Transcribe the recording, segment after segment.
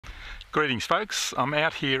Greetings folks, I'm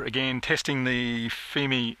out here again testing the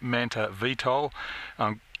FPV Manta VTOL.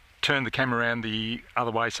 Turn the camera around the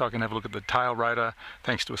other way so I can have a look at the tail rotor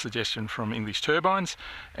thanks to a suggestion from English Turbines,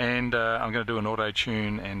 and I'm going to do an auto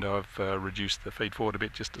tune, and I've reduced the feed forward a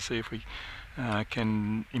bit just to see if we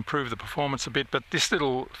can improve the performance a bit. But this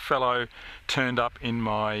little fellow turned up in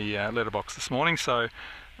my letterbox this morning, so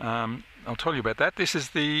I'll tell you about that. This is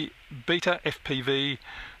the BetaFPV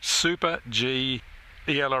SuperG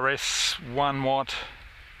ELRS 1 watt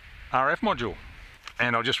RF module,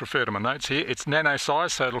 and I'll just refer to my notes here. It's nano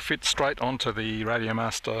size, so it'll fit straight onto the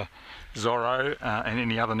Radiomaster Zorro and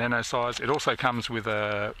any other nano size. It also comes with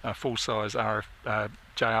a full size RF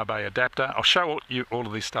JR Bay adapter. I'll show you all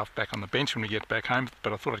of this stuff back on the bench when we get back home,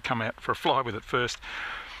 but I thought I'd come out for a fly with it first.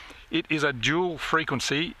 It is a dual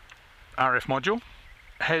frequency RF module.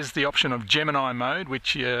 Has the option of Gemini mode,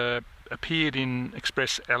 which appeared in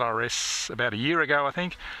Express ELRS about a year ago, I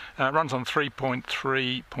think. Runs on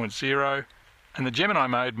 3.3.0, and the Gemini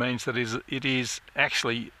mode means that it is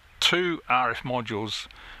actually two RF modules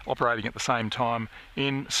operating at the same time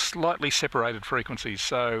in slightly separated frequencies,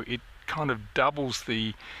 so it kind of doubles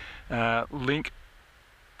the link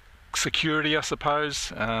security, I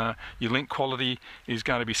suppose. Your link quality is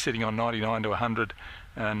going to be sitting on 99 to 100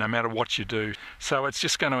 no matter what you do. So it's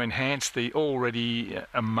just going to enhance the already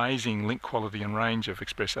amazing link quality and range of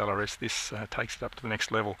Express ELRS. This takes it up to the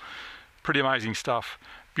next level. Pretty amazing stuff.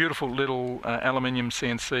 Beautiful little aluminium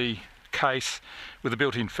CNC case with a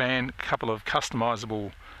built-in fan, a couple of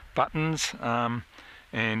customizable buttons,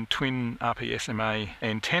 and twin RPSMA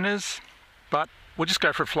antennas. But we'll just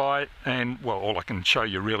go for a fly, and well, all I can show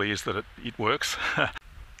you really is that it works.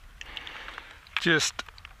 Just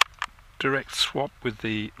direct swap with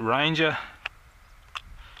the Ranger.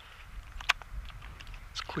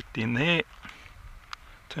 It's clicked in there.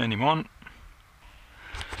 Turn him on,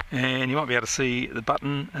 and you might be able to see the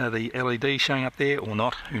button, the LED showing up there, or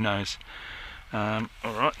not, who knows.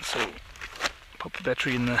 Alright, so pop the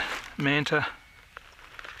battery in the Manta.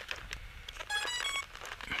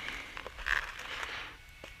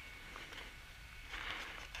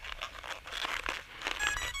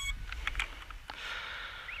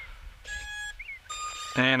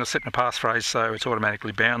 And I'll set my passphrase so it's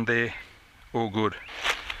automatically bound there. All good.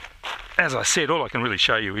 As I said, all I can really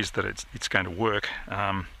show you is that it's going to work.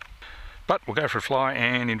 But we'll go for a fly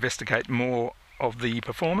and investigate more of the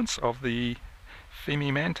performance of the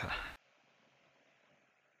FPV Manta.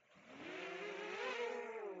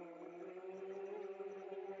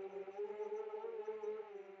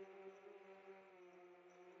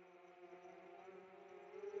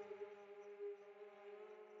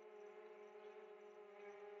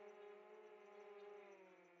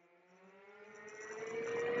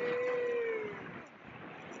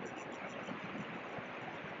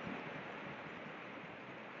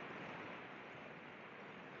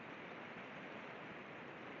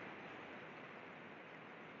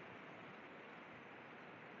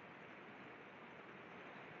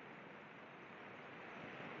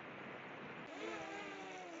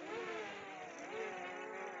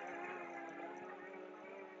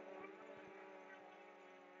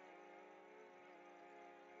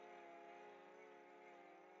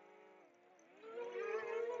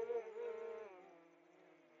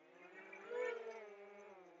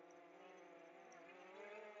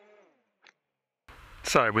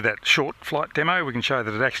 So with that short flight demo, we can show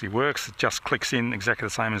that it actually works. It just clicks in exactly the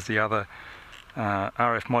same as the other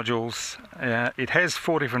RF modules. It has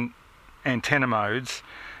 4 different antenna modes,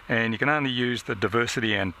 and you can only use the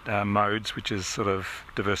diversity and modes, which is sort of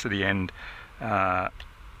diversity and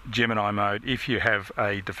Gemini mode, if you have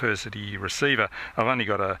a diversity receiver. I've only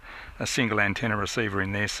got a single antenna receiver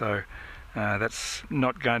in there, so that's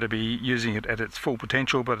not going to be using it at its full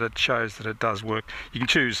potential, but it shows that it does work. You can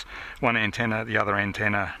choose one antenna, the other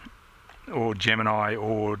antenna, or Gemini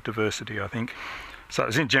or diversity, I think. So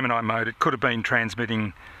it's in Gemini mode. It could have been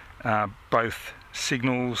transmitting both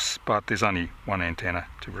signals, but there's only one antenna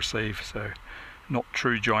to receive, so not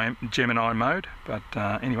true Gemini mode. But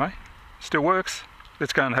anyway, still works.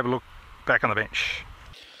 Let's go and have a look back on the bench.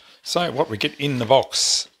 So what we get in the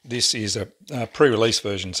box, this is a pre-release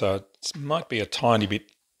version, so it might be a tiny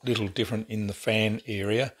bit little different in the fan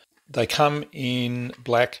area. They come in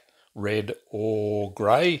black, red or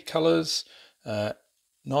grey colours.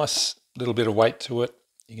 Nice little bit of weight to it.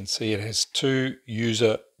 You can see it has 2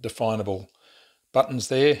 user definable buttons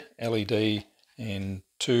there, LED, and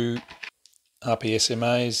 2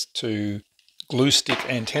 RPSMAs, 2 glue stick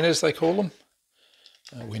antennas they call them.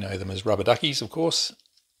 We know them as rubber duckies, of course.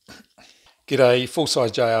 Get a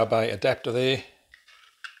full-size JR Bay adapter there.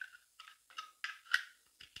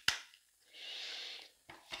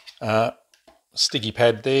 Sticky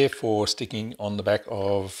pad there for sticking on the back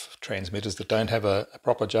of transmitters that don't have a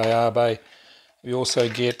proper JR bay. We also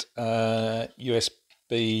get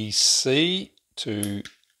USB-C to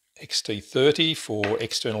XT30 for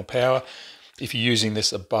external power. If you're using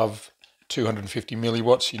this above 250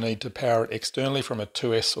 milliwatts, you need to power it externally from a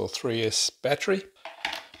 2S or 3S battery.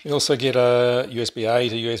 We also get a USB-A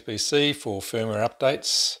to USB-C for firmware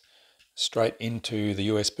updates straight into the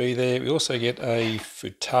USB there. We also get a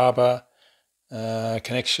Futaba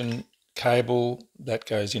connection cable that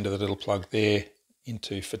goes into the little plug there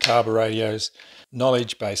into Futaba radios.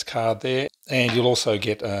 Knowledge base card there, and you'll also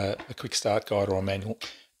get a quick start guide or a manual.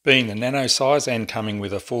 Being the nano size and coming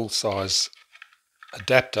with a full size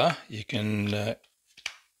adapter, you can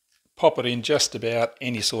pop it in just about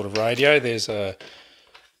any sort of radio. There's a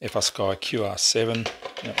FSky QR7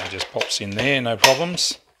 that just pops in there, no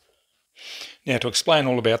problems. Now, to explain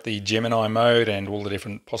all about the Gemini mode and all the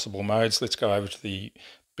different possible modes, let's go over to the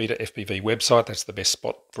BetaFPV website. That's the best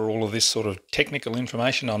spot for all of this sort of technical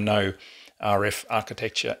information. I'm no RF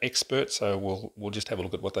architecture expert, so we'll just have a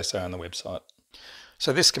look at what they say on the website.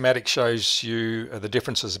 So this schematic shows you the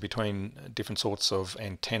differences between different sorts of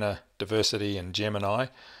antenna diversity and Gemini.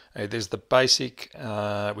 There's the basic,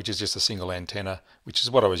 which is just a single antenna, which is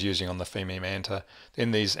what I was using on the FPV Manta. Then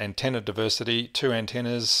there's antenna diversity, 2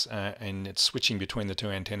 antennas, and it's switching between the 2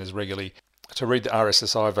 antennas regularly to read the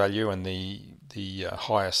RSSI value, and the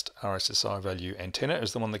highest RSSI value antenna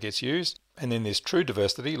is the one that gets used. And then there's true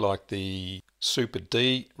diversity, like the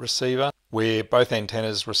SuperG receiver, where both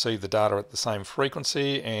antennas receive the data at the same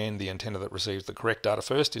frequency, and the antenna that receives the correct data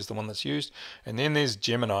first is the one that's used. And then there's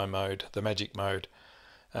Gemini mode, the magic mode,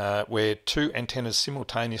 where 2 antennas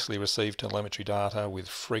simultaneously receive telemetry data with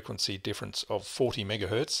frequency difference of 40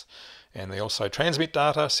 megahertz, and they also transmit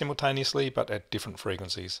data simultaneously but at different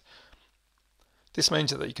frequencies. This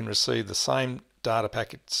means that you can receive the same data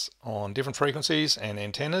packets on different frequencies and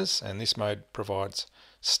antennas, and this mode provides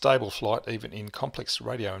stable flight even in complex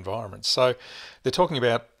radio environments. So they're talking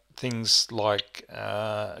about things like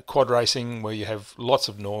quad racing, where you have lots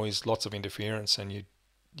of noise, lots of interference, and you're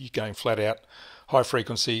going flat out high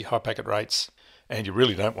frequency, high packet rates, and you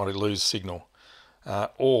really don't want to lose signal.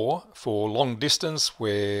 Or for long distance,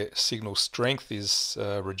 where signal strength is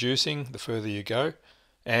reducing the further you go,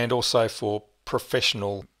 and also for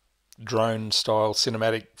professional drone style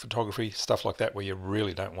cinematic photography, stuff like that, where you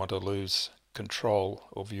really don't want to lose control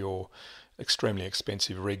of your extremely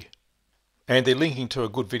expensive rig. And they're linking to a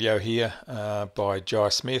good video here by Jai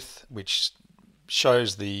Smith, which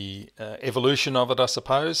shows the evolution of it, I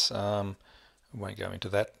suppose. I won't go into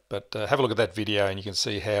that, but have a look at that video and you can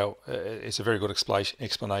see how it's a very good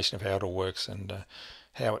explanation of how it all works and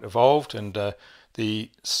how it evolved. And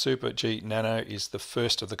the SuperG Nano is the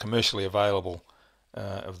first of the commercially available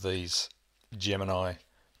of these Gemini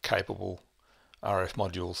capable RF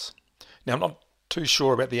modules. Now, I'm not too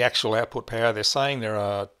sure about the actual output power. They're saying there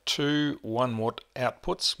are 2 1-watt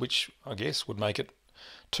outputs, which I guess would make it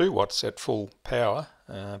 2 watts at full power,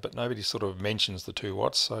 but nobody sort of mentions the 2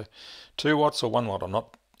 watts. So 2 watts or 1 watt, I'm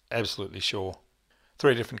not absolutely sure.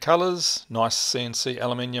 3 different colours, nice CNC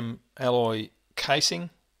aluminium alloy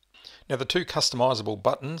casing. Now, the 2 customizable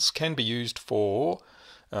buttons can be used for,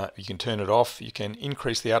 you can turn it off, you can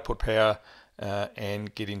increase the output power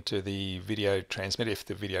and get into the video transmitter if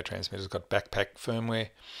the video transmitter's got backpack firmware,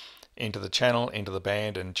 enter the channel, enter the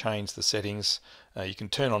band and change the settings. You can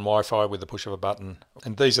turn on Wi-Fi with the push of a button,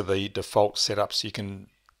 and these are the default setups. You can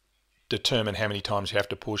determine how many times you have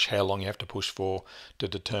to push, how long you have to push for, to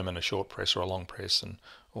determine a short press or a long press and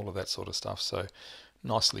all of that sort of stuff. So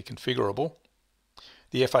nicely configurable.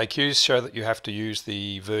 The FAQs show that you have to use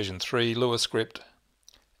the version 3 Lua script,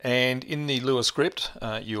 and in the Lua script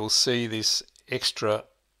you'll see this extra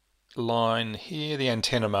line here, the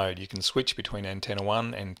antenna mode. You can switch between antenna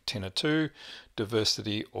 1 and antenna 2,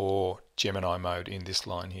 diversity or Gemini mode in this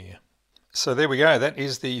line here. So there we go, that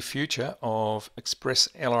is the future of Express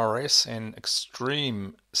ELRS and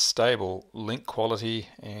extreme stable link quality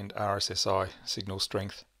and RSSI signal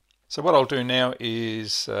strength. So what I'll do now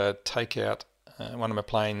is take out one of my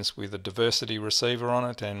planes with a diversity receiver on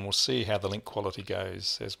it, and we'll see how the link quality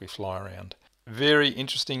goes as we fly around. Very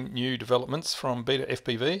interesting new developments from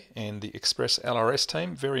BetaFPV and the Express ELRS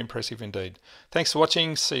team. Very impressive indeed. Thanks for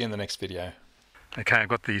watching. See you in the next video. Okay, I've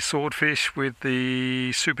got the Swordfish with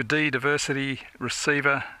the SuperG diversity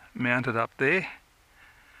receiver mounted up there,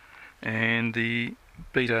 and the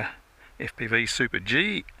BetaFPV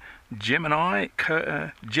SuperG Gemini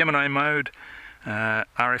mode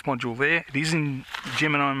RF module there. It is in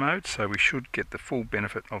Gemini mode, so we should get the full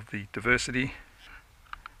benefit of the diversity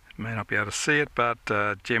may not be able to see it, but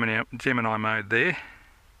Gemini mode there.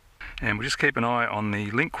 And we'll just keep an eye on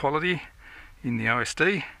the link quality in the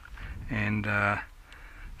OSD and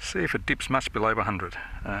see if it dips much below 100.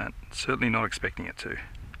 Certainly not expecting it to.